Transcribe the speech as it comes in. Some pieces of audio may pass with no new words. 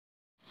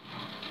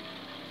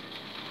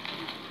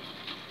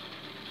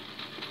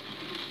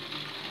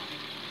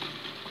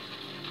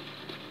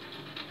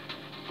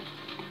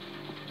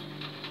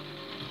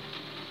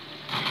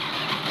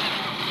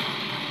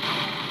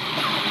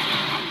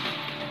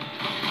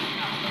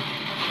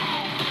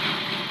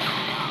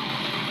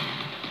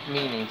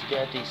Meaning, to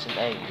get a decent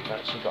aim, you've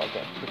actually got to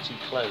get pretty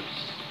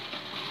close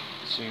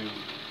to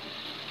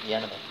the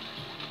enemy.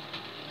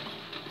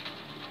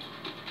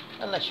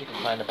 Unless you can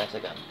find a better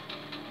gun.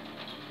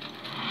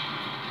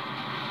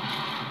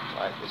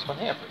 Like this one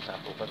here, for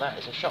example, but that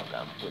is a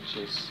shotgun, which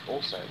is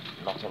also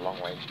not a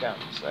long-range gun,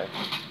 so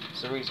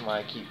it's the reason why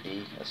I keep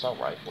the assault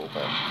rifle,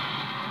 but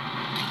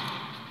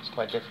it's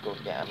quite difficult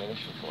to get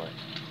ammunition for it.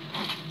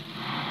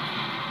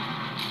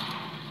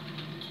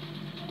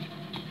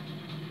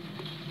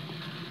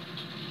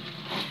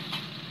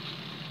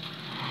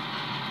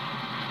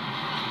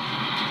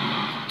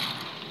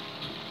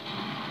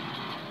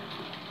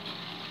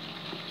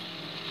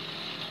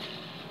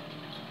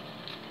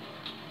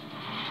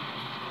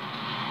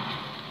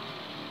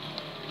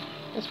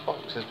 This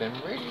box has been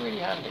really, really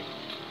handy.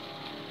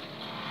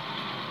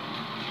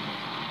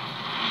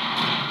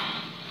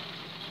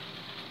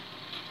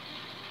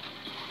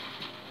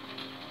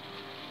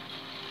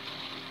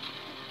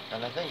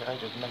 And I think I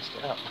just messed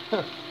it up.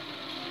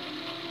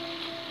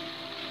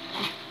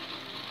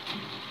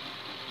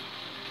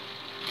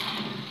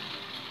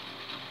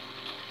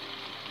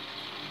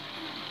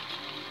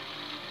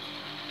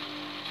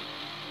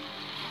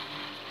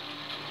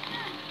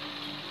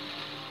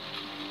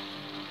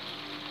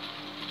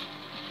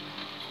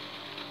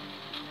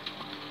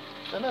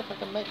 Don't know if I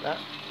can make that.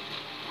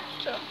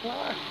 Jump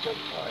high, jump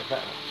high,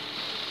 better.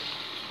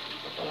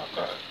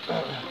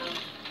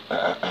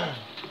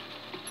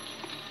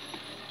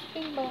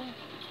 Bing bong.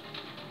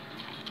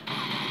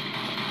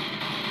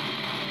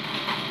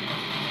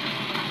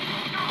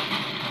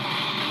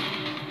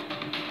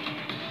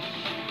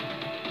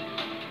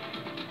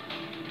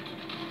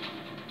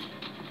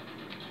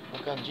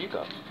 What guns you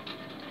got?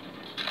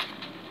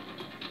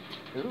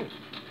 Ooh.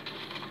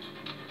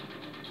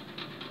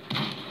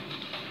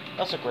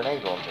 That's a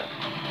grenade launcher.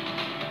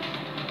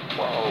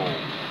 Whoa.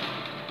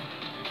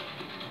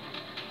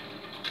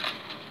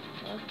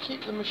 I'll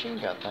keep the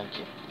machine gun, thank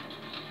you.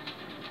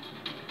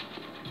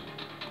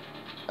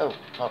 Oh,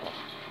 hold on.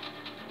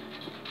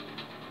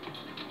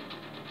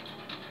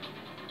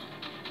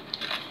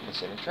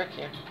 Missing a trick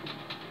here.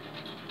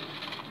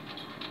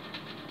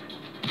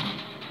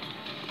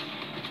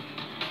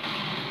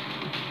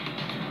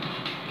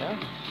 No?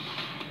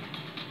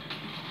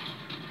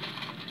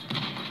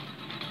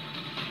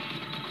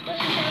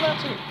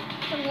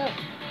 Bloody hell.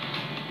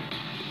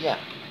 Yeah,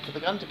 for the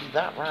gun to be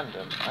that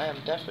random, I am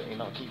definitely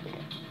not keeping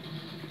it.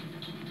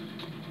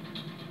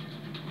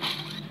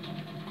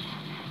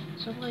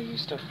 So why are you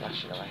still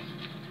flashing away?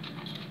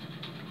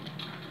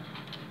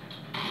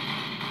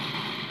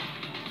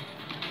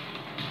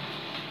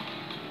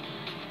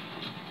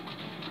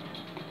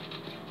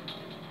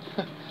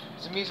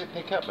 Does the music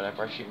pick up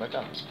whenever I shoot my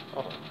guns?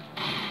 Hold on.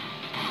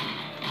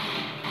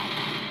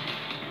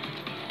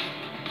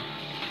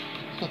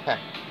 Yeah.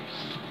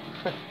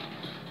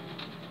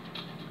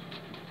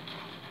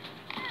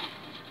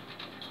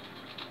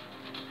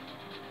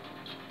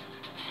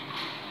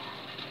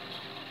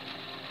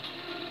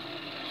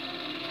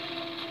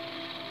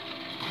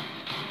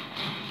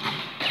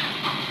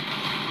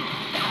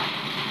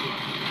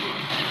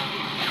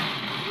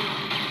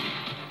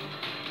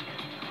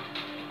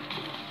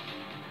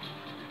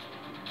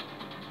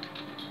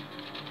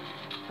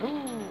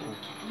 Ooh,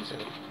 easy.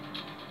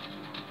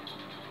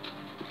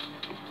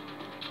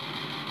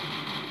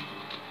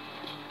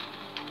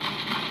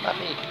 Let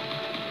me.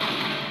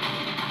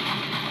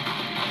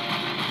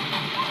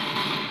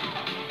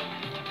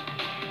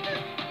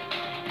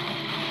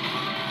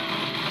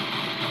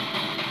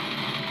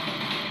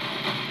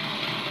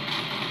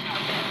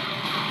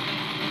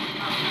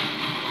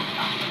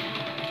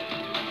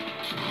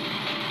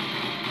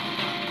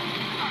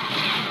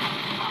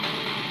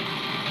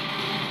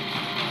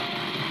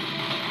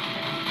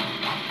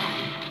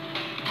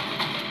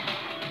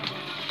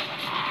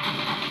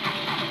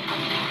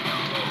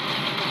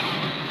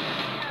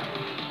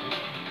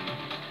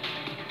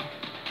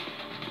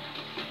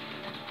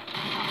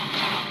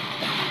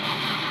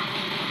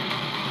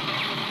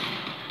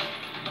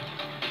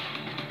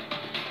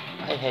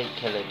 I hate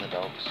killing the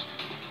dogs.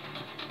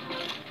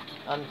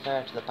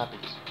 Unfair to the puppies.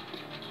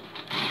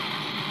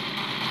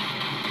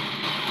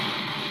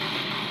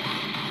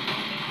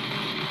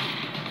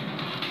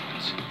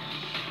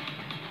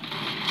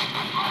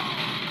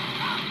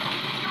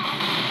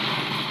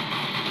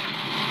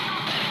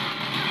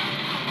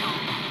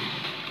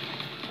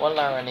 What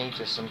Lara needs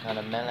is some kind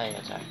of melee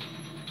attack.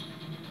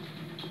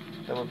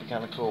 That would be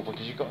kind of cool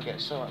because you've got to get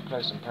so up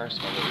close and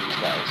personal with these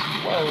guys.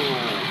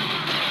 Whoa!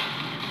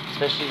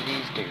 Especially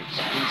these dudes.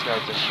 These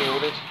guys are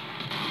shielded.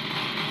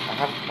 I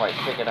haven't quite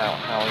figured out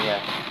how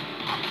yet.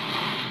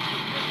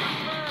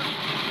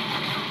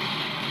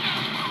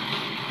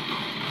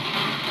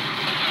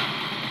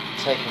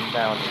 Take them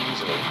down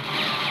easily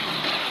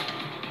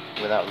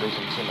without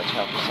losing too much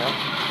health yourself.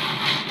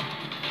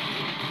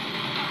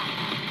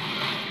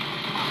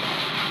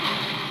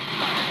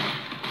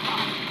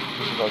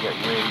 Because you've got to get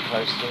really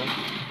close to them.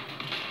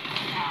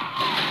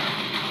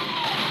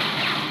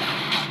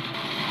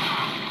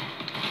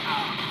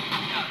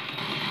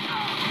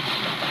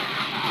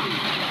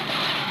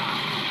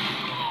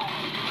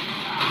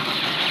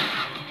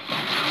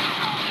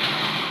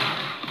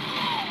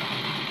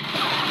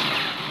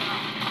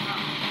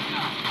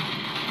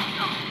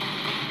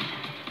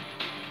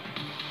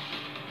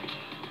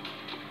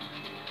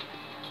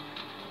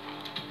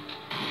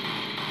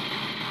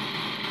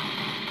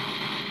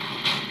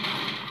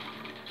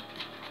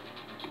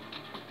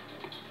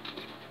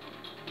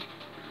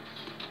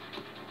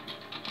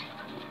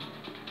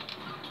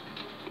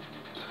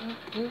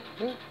 What's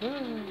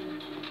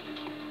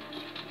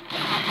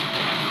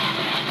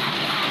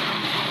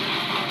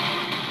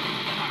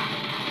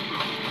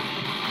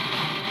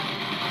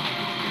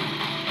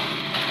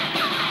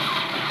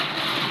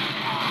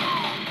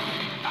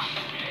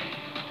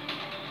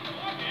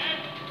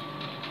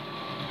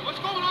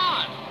going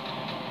on?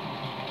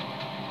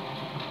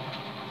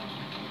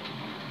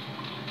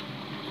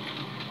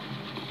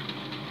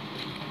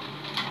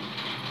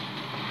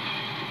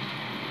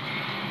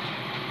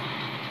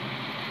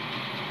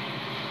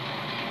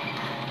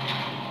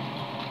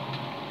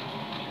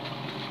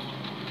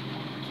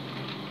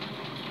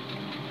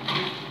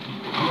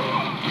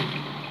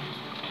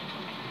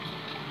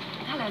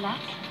 Hello,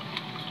 lads.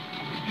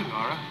 Hey,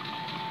 Lara.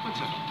 What's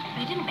up?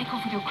 They didn't make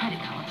off with your credit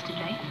cards, did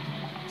they?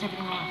 Is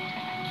everything all right?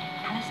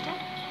 Alistair?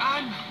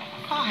 I'm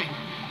fine.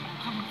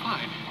 I'm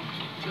fine.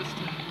 Just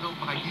not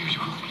my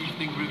usual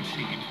evening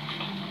routine.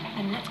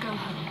 Then let's go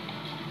home.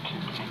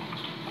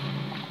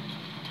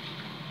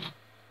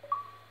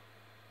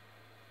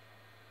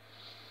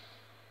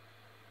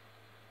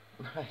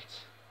 Right.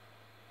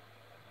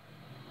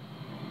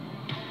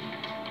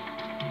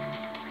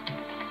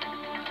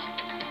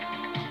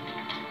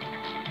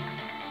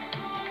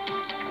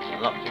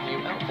 Unlocked a new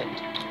outfit.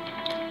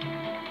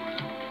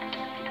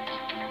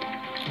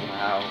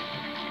 Wow.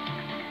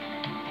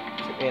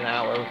 It took me an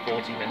hour and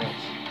 40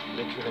 minutes,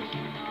 literally.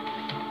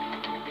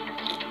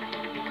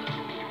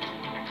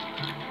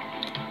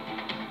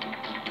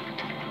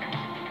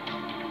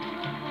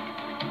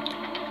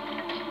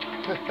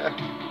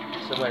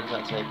 So where does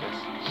that take us?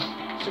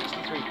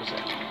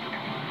 63%.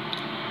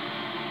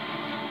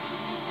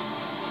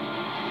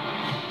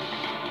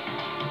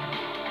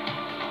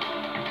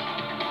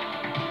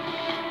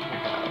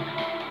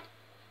 Wow.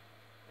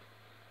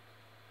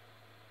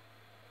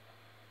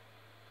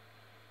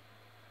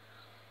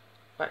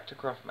 Back to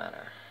Croft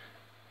Manor.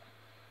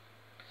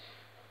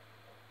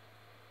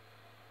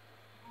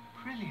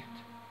 Brilliant.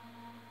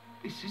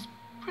 This is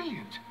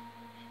brilliant.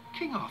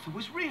 King Arthur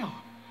was real.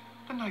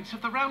 The Knights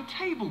of the Round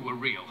Table were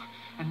real.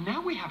 And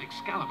now we have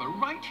Excalibur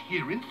right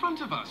here in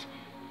front of us.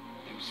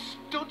 Those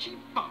stodgy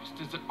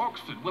bastards at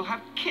Oxford will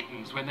have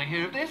kittens when they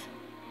hear of this.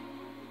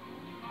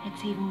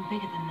 It's even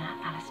bigger than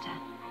that, Alistair.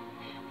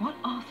 What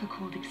Arthur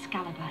called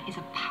Excalibur is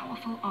a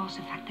powerful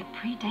artifact that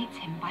predates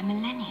him by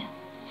millennia.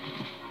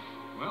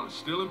 Well, it's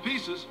still in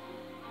pieces.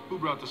 Who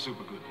brought the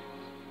super good?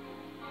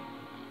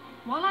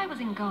 While I was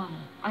in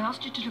Ghana, I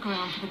asked you to look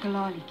around for the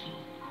Galali key.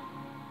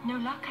 No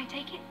luck, I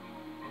take it?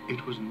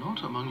 It was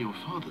not among your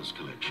father's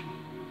collection.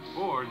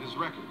 Or his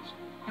records.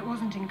 It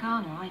wasn't in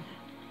Ghana either.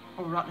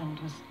 Or Rutland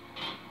was...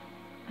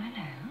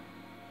 Hello?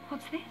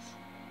 What's this?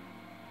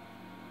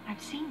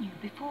 I've seen you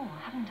before,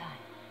 haven't I?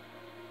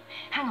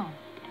 Hang on.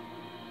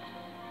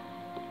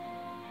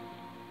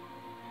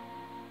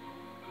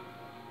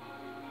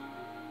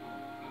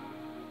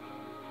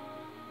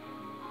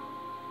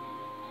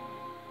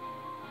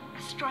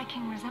 A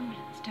striking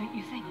resemblance, don't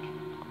you think?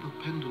 The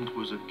pendant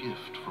was a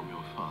gift from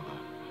your father.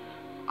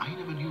 I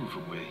never knew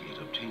from where he had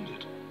obtained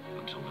it,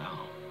 until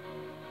now.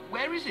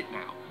 Where is it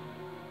now?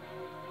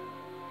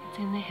 It's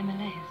in the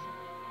Himalayas.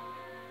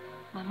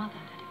 My mother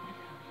had it with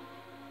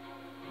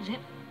her.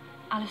 Zip,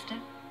 Alistair,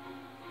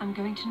 I'm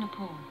going to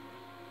Nepal.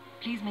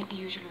 Please make the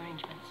usual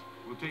arrangements.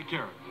 We'll take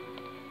care of it.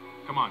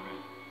 Come on, man.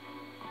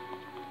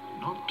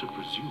 Not to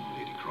presume,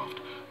 Lady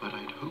Croft, but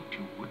I'd hoped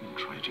you wouldn't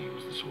try to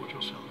use the sword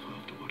yourself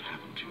after what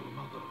happened to your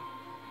mother.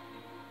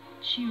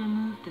 She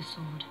removed the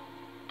sword.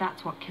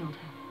 That's what killed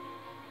her.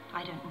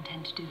 I don't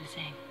intend to do the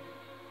same.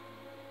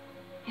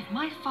 If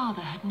my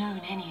father had known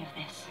any of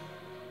this,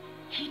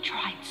 he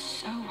tried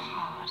so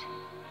hard,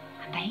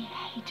 and they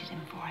hated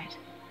him for it.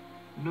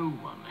 No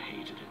one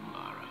hated him,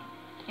 Lara.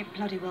 It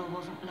bloody well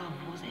wasn't love,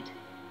 was it?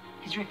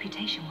 His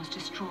reputation was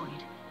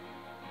destroyed.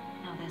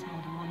 Now there's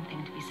more than one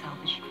thing to be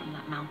salvaged from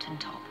that mountain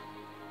top.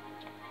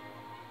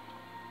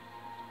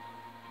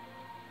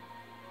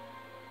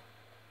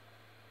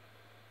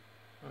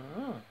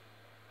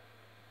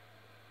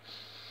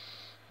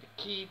 The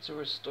key to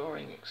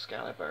restoring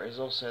Excalibur is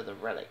also the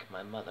relic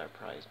my mother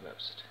prized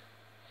most.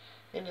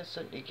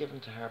 Innocently given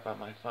to her by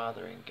my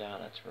father in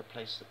Ghana to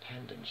replace the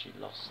pendant she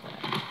lost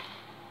there.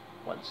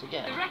 Once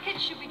again. The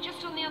wreckage should be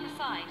just on the other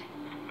side.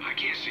 I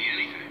can't see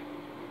anything.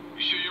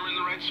 You sure you're in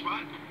the right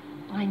spot?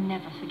 I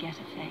never forget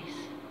a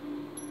face.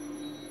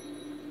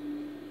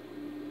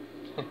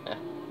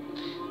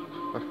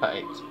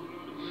 Right.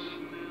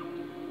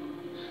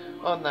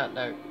 On that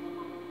note,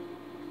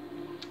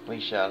 we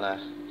shall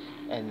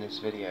end this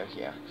video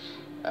here.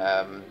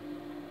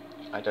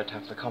 I don't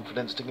have the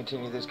confidence to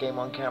continue this game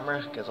on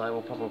camera, because I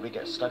will probably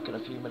get stuck in a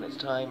few minutes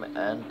time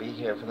and be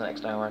here for the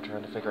next hour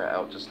trying to figure it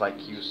out, just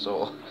like you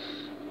saw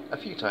a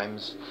few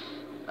times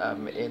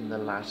in the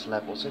last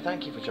level. So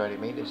thank you for joining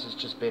me. This has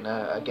just been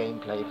a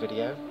gameplay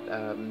video,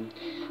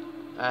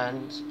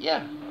 and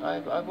yeah,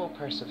 I will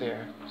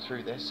persevere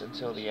through this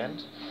until the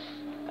end.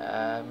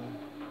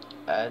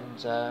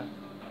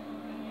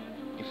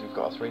 If you've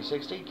got a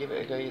 360, give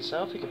it a go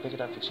yourself. You can pick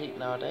it up for cheap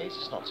nowadays.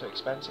 It's not so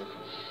expensive.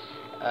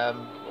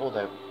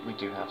 Although we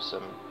do have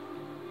some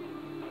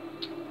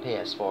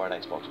PS4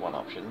 and Xbox One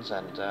options,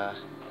 and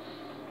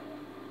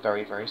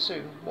very, very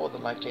soon, more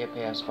than likely, a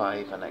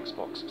PS5 and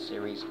Xbox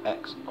Series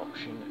X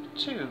option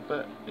too.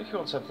 But if you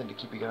want something to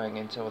keep you going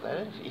until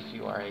then, if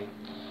you are a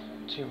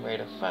Tomb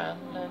Raider fan,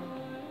 then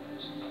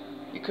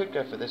you could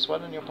go for this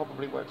one, and you'll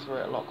probably work through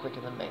it a lot quicker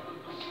than me.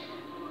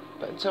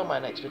 But until my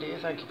next video,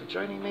 thank you for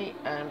joining me,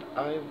 and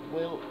I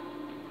will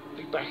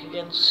be back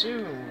again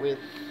soon with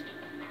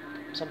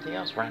something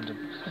else random.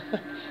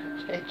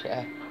 Take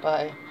care.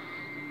 Bye.